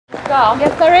gone.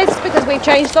 Yes, there is, because we've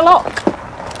changed the lock.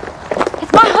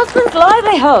 It's my husband's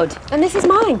livelihood. And this is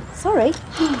mine. Sorry.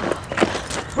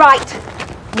 Right.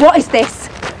 What is this?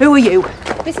 Who are you?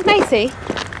 Mrs. Macy?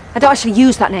 I don't actually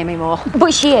use that name anymore.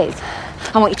 But she is.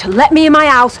 I want you to let me in my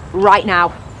house right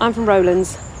now. I'm from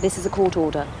Rowlands. This is a court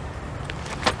order.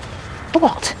 For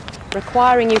what?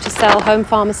 Requiring you to sell Home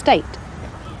Farm Estate.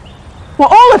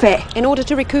 What, all of it? In order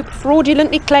to recoup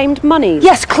fraudulently claimed money.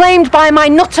 Yes, claimed by my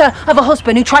nutter of a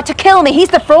husband who tried to kill me. He's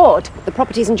the fraud. The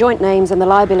property's in joint names and the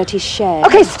liabilities shared.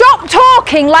 Okay, stop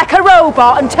talking like a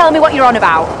robot and tell me what you're on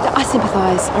about. I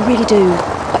sympathise. I really do.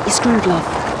 But you're screwed, love.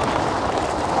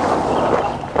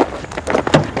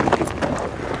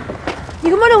 You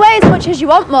can run away as much as you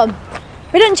want, Mum.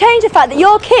 But it doesn't change the fact that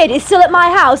your kid is still at my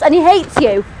house and he hates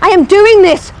you. I am doing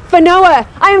this for Noah.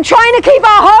 I am trying to keep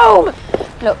our home.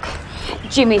 Look,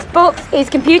 Jimmy's books, his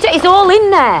computer, it's all in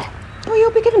there. Oh,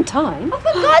 you'll be given time. Oh,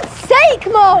 for God's sake,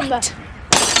 Mum!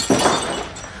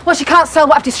 Well, she can't sell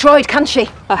what I've destroyed, can she?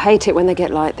 I hate it when they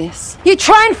get like this. You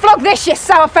try and flog this, you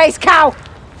sour-faced cow.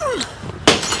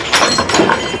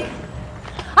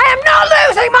 I am not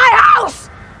losing my house!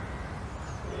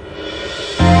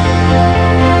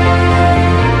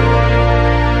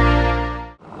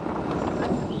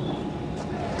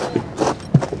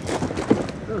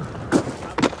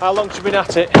 How long have you been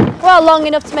at it? Well, long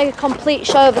enough to make a complete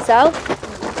show of herself.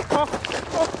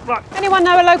 Right. Anyone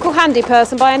know a local handy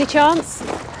person by any chance?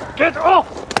 Get off!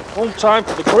 On time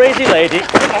for the crazy lady.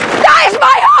 That is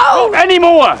my home! Not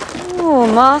anymore! Oh,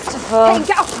 masterful. Hey,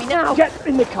 get off me now. Get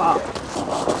in the car.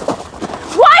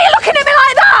 Why are you looking at me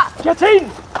like that? Get in!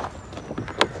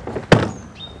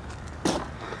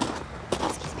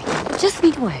 Just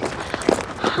need a word.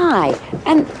 Hi,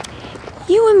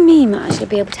 you and me might actually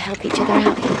be able to help each other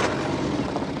out here.